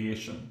standard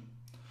deviation.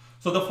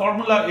 So the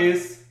formula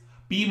is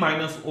P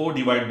minus O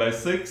divided by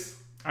 6.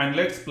 And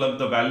let's plug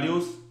the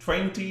values.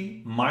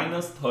 20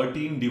 minus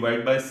 13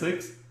 divided by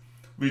 6,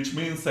 which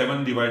means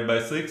 7 divided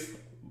by 6,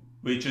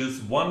 which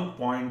is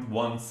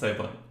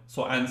 1.17.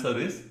 So answer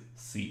is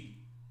C.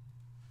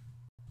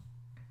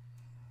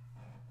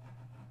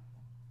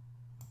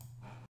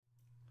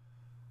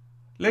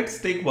 Let's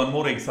take one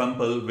more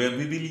example where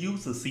we will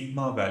use the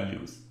sigma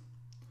values.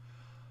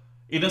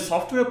 In a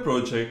software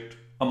project,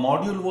 a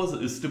module was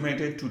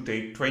estimated to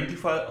take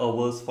 25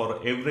 hours for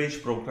an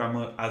average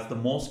programmer as the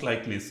most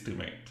likely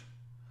estimate.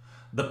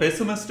 The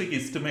pessimistic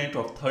estimate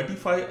of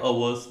 35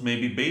 hours may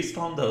be based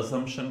on the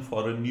assumption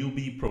for a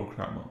newbie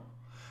programmer,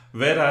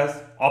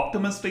 whereas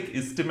optimistic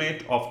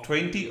estimate of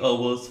 20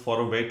 hours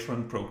for a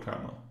veteran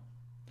programmer.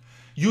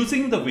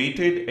 Using the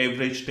weighted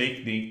average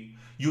technique,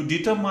 you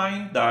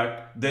determine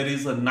that there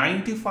is a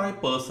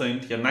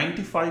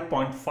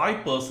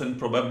 95.5%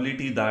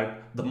 probability that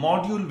the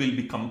module will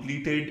be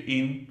completed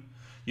in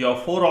your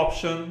 4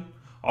 options.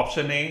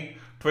 Option A,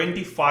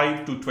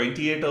 25 to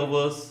 28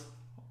 hours,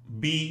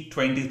 B,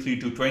 23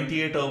 to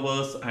 28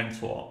 hours, and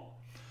so on.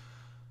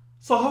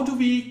 So how do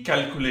we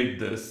calculate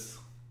this?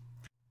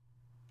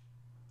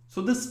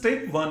 So the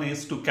step 1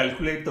 is to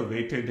calculate the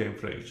weighted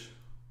average.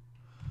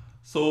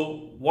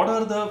 So what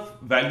are the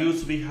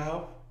values we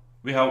have?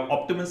 We have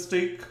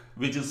optimistic,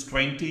 which is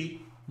 20,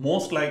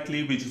 most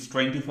likely, which is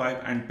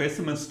 25, and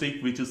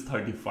pessimistic, which is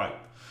 35.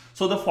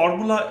 So the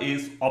formula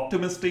is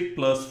optimistic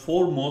plus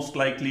 4 most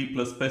likely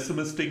plus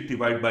pessimistic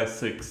divided by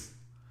 6.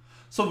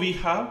 So we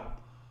have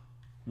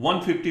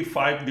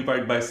 155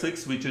 divided by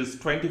 6, which is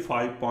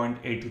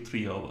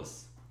 25.83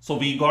 hours. So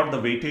we got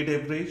the weighted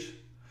average.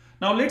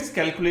 Now let's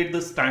calculate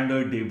the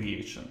standard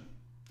deviation.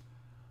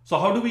 So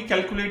how do we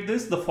calculate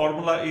this? The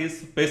formula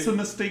is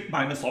pessimistic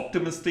minus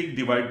optimistic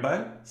divided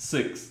by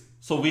 6.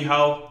 So we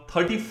have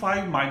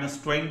 35 minus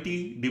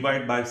 20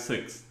 divided by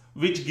 6,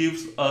 which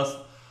gives us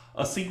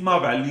a sigma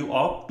value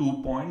of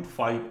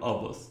 2.5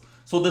 hours.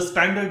 So the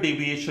standard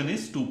deviation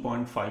is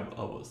 2.5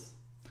 hours.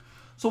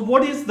 So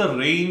what is the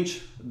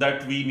range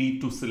that we need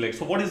to select?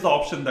 So what is the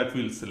option that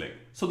we'll select?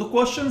 So the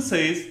question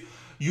says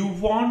you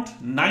want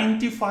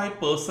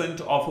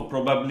 95% of a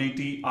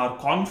probability or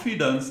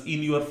confidence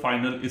in your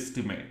final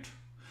estimate.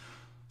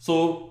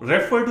 So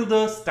refer to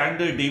the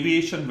standard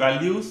deviation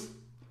values.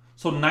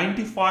 So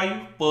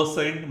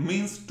 95%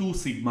 means 2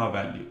 sigma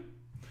value.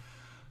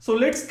 So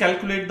let's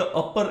calculate the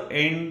upper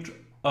end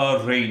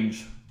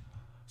range.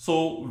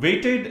 So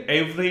weighted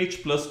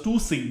average plus 2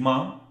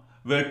 sigma,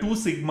 where 2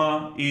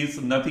 sigma is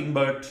nothing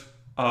but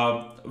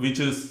which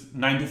is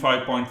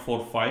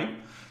 95.45.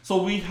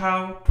 So we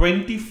have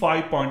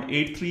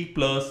 25.83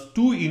 plus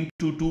 2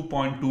 into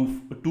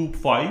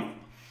 2.25,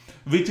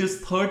 which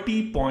is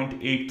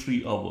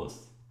 30.83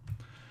 hours.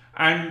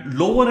 And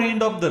lower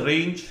end of the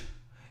range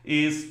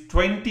is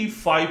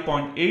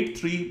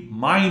 25.83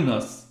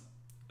 minus.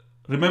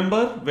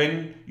 Remember,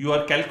 when you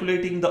are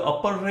calculating the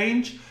upper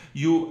range,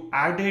 you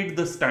added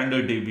the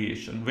standard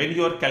deviation. When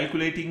you are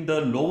calculating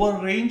the lower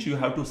range, you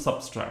have to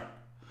subtract.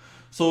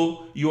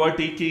 So you are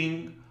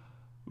taking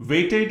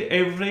weighted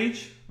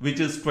average, which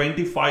is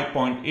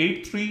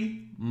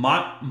 25.83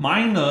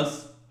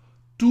 minus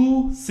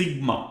 2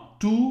 sigma,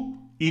 2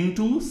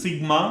 into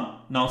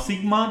sigma. Now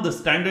sigma, the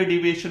standard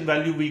deviation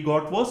value we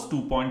got was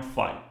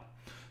 2.5.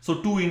 So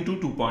 2 into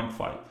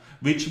 2.5,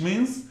 which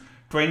means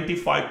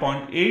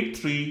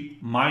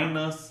 25.83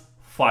 minus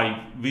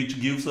 5,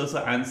 which gives us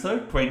an answer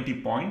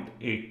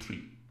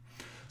 20.83.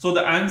 So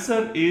the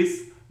answer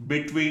is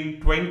between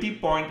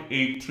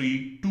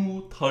 20.83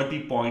 to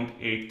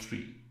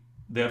 30.83.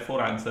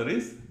 Therefore, answer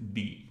is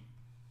D.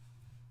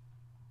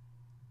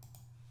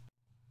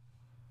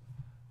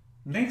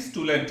 Next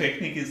tool and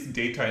technique is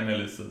data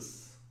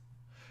analysis.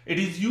 It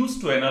is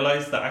used to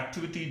analyze the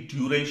activity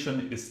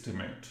duration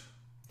estimate.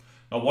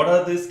 Now, what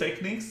are these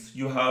techniques?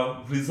 You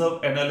have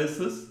reserve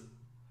analysis.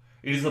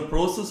 It is a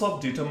process of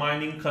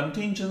determining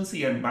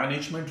contingency and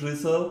management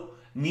reserve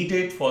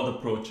needed for the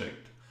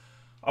project.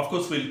 Of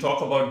course, we'll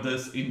talk about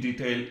this in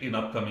detail in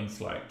upcoming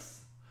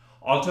slides.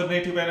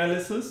 Alternative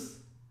analysis.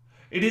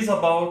 It is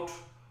about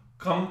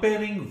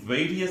comparing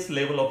various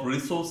levels of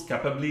resource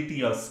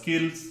capability or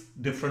skills,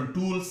 different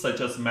tools such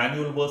as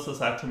manual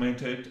versus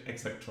automated,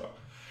 etc.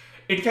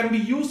 It can be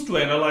used to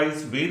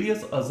analyze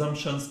various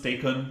assumptions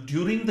taken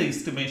during the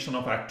estimation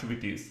of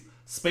activities,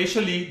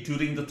 especially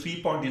during the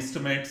 3-point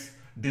estimates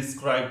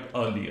described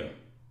earlier.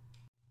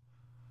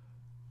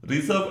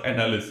 Reserve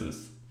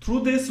analysis.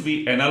 Through this,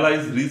 we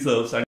analyze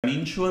reserves and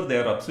ensure they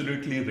are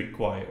absolutely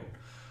required.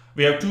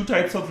 We have two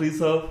types of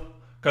reserve: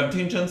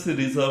 contingency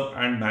reserve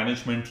and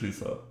management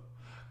reserve.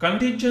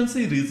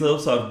 Contingency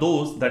reserves are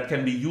those that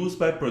can be used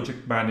by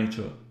project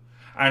manager,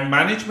 and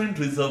management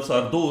reserves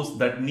are those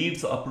that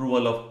needs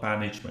approval of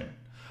management.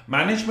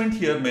 Management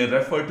here may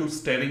refer to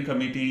steering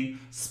committee,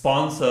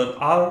 sponsor,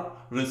 or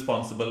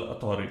responsible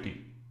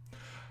authority.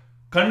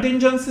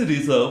 Contingency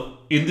reserve,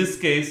 in this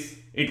case,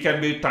 it can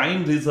be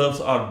time reserves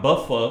or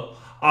buffer,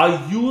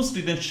 are used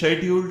in a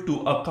schedule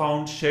to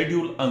account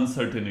schedule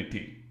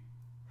uncertainty.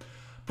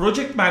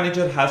 Project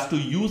manager has to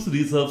use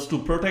reserves to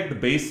protect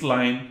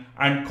baseline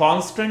and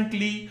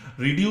constantly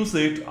reduce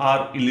it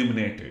or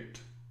eliminate it.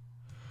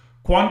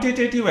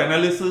 Quantitative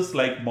analysis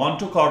like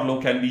Monte Carlo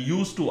can be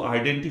used to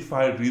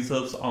identify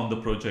reserves on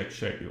the project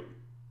schedule.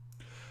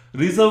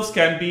 Reserves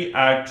can be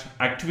at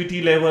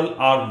activity level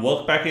or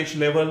work package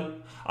level,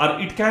 or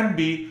it can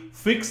be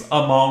fixed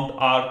amount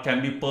or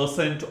can be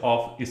percent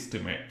of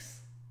estimates.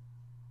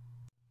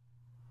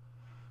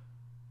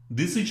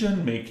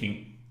 Decision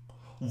making.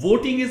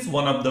 Voting is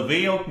one of the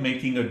way of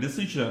making a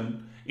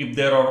decision if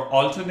there are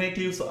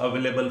alternatives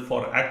available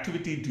for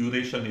activity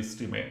duration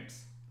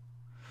estimates.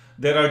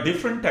 There are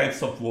different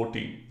types of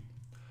voting.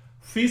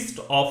 Fist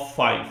of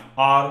 5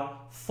 or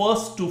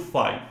first to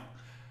 5.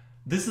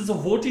 This is a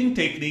voting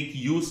technique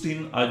used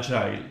in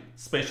Agile,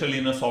 especially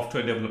in a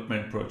software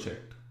development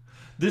project.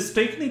 This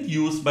technique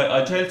used by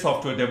Agile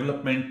software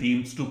development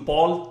teams to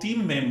poll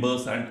team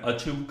members and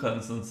achieve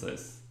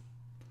consensus.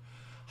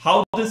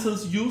 How this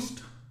is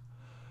used?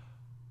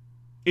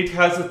 It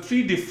has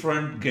 3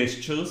 different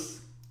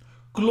gestures.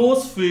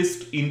 Closed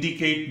fist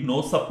indicate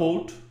no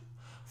support.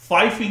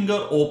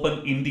 5-finger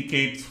open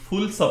indicates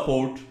full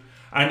support.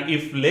 And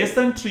if less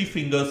than 3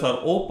 fingers are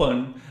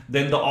open,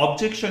 then the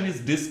objection is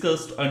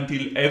discussed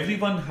until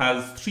everyone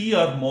has 3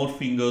 or more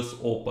fingers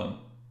open.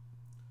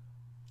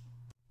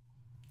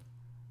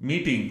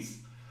 Meetings.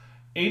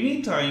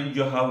 Anytime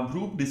you have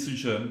group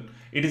decision,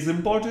 it is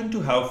important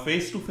to have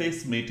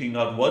face-to-face meeting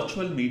or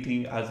virtual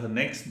meeting as the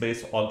next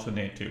best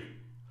alternative.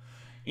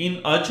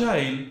 In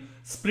Agile,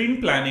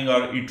 sprint planning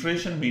or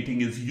iteration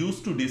meeting is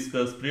used to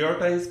discuss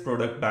prioritized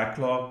product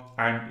backlog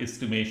and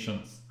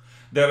estimations.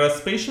 There are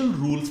special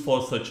rules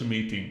for such a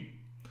meeting.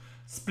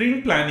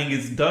 Sprint planning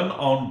is done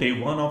on day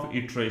 1 of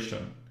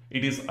iteration.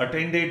 It is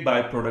attended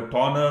by product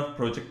owner,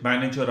 project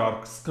manager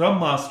or scrum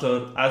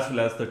master as well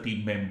as the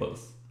team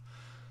members.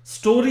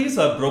 Stories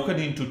are broken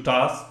into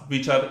tasks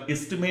which are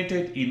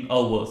estimated in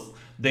hours,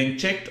 then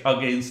checked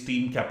against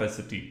team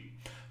capacity.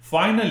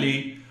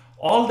 Finally,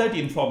 all that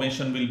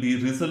information will be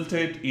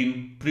resulted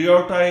in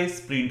prioritized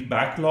sprint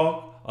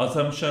backlog,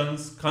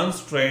 assumptions,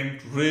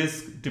 constraint,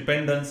 risk,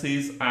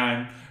 dependencies,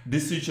 and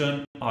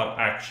decision or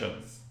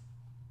actions.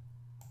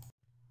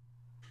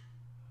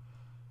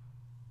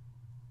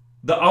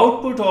 The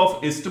output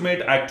of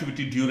estimate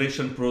activity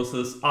duration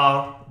process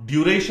are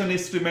duration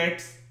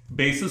estimates,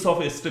 basis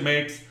of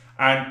estimates,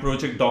 and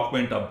project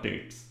document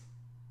updates.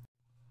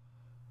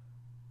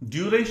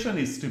 Duration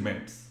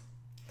estimates.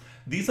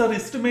 These are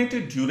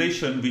estimated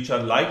duration which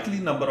are likely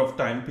number of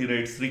time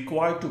periods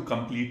required to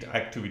complete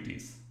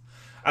activities.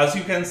 As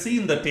you can see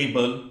in the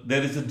table,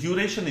 there is a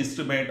duration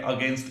estimate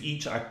against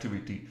each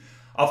activity.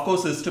 Of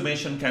course,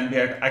 estimation can be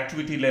at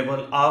activity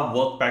level or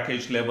work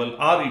package level,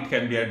 or it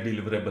can be at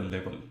deliverable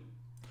level.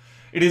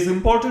 It is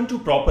important to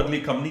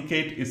properly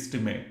communicate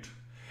estimate.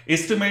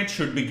 Estimate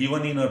should be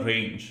given in a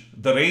range.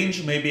 The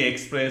range may be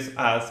expressed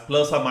as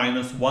plus or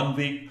minus 1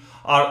 week,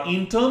 or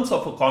in terms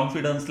of a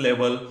confidence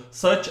level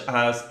such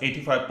as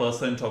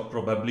 85% of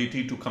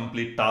probability to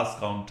complete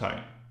task on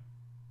time.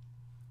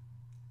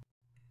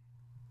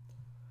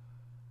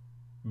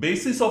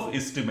 Basis of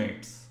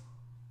estimates.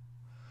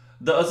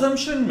 The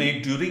assumption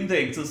made during the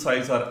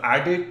exercise are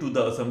added to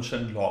the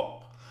assumption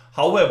log.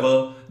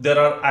 However, there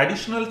are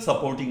additional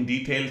supporting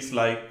details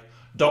like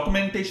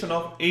documentation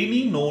of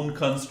any known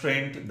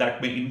constraint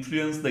that may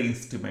influence the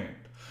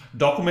estimate,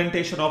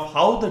 documentation of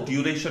how the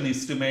duration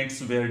estimates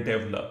were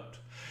developed,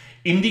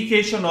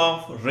 indication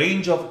of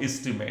range of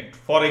estimate,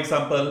 for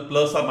example,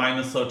 plus or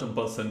minus certain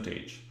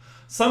percentage.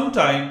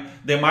 Sometimes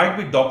they might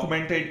be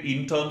documented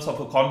in terms of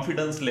a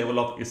confidence level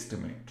of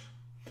estimate.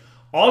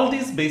 All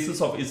these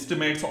bases of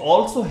estimates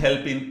also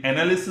help in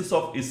analysis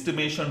of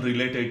estimation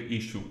related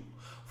issue.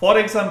 For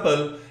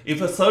example,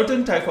 if a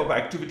certain type of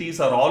activities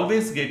are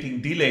always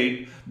getting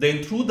delayed,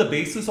 then through the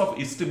basis of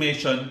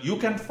estimation, you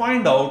can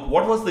find out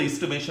what was the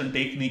estimation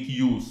technique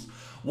used,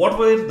 what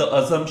were the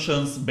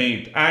assumptions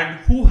made, and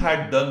who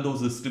had done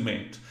those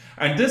estimates.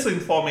 And this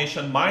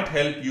information might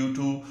help you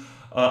to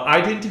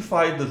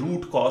identify the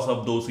root cause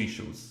of those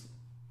issues.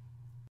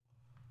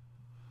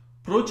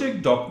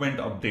 Project document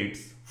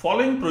updates.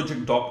 Following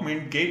project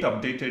document get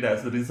updated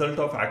as a result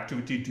of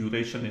activity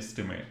duration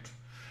estimate.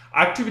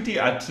 Activity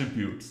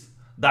attributes.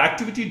 The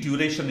activity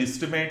duration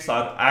estimates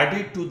are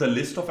added to the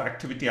list of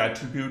activity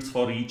attributes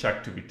for each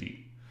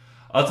activity.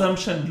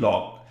 Assumption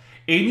log.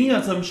 Any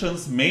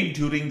assumptions made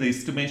during the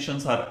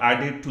estimations are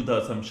added to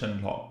the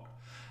assumption log.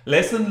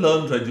 Lesson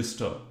learned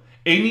register.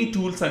 Any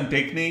tools and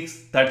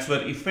techniques that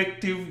were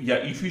effective or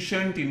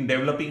efficient in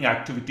developing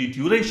activity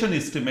duration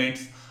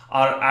estimates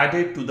are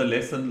added to the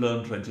lesson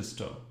learned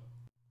register.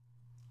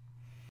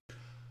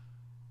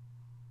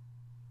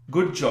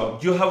 Good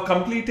job. You have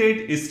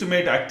completed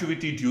estimate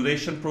activity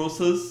duration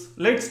process.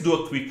 Let's do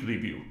a quick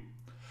review.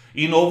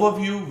 In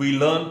overview, we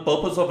learned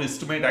purpose of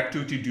estimate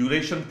activity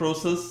duration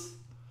process.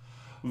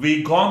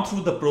 We gone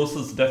through the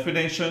process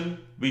definition.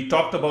 We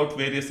talked about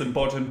various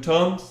important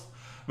terms.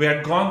 We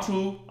had gone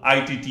through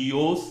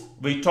ITTOs.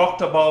 We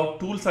talked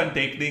about tools and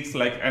techniques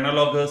like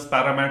analogous,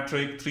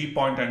 parametric,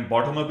 3-point and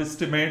bottom-up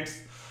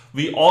estimates.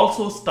 We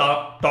also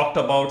talked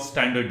about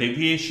standard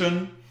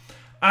deviation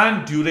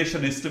and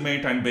duration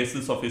estimate and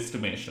basis of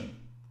estimation.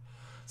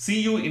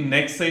 See you in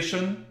next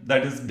session,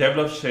 that is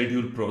develop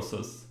schedule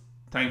process.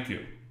 Thank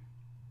you.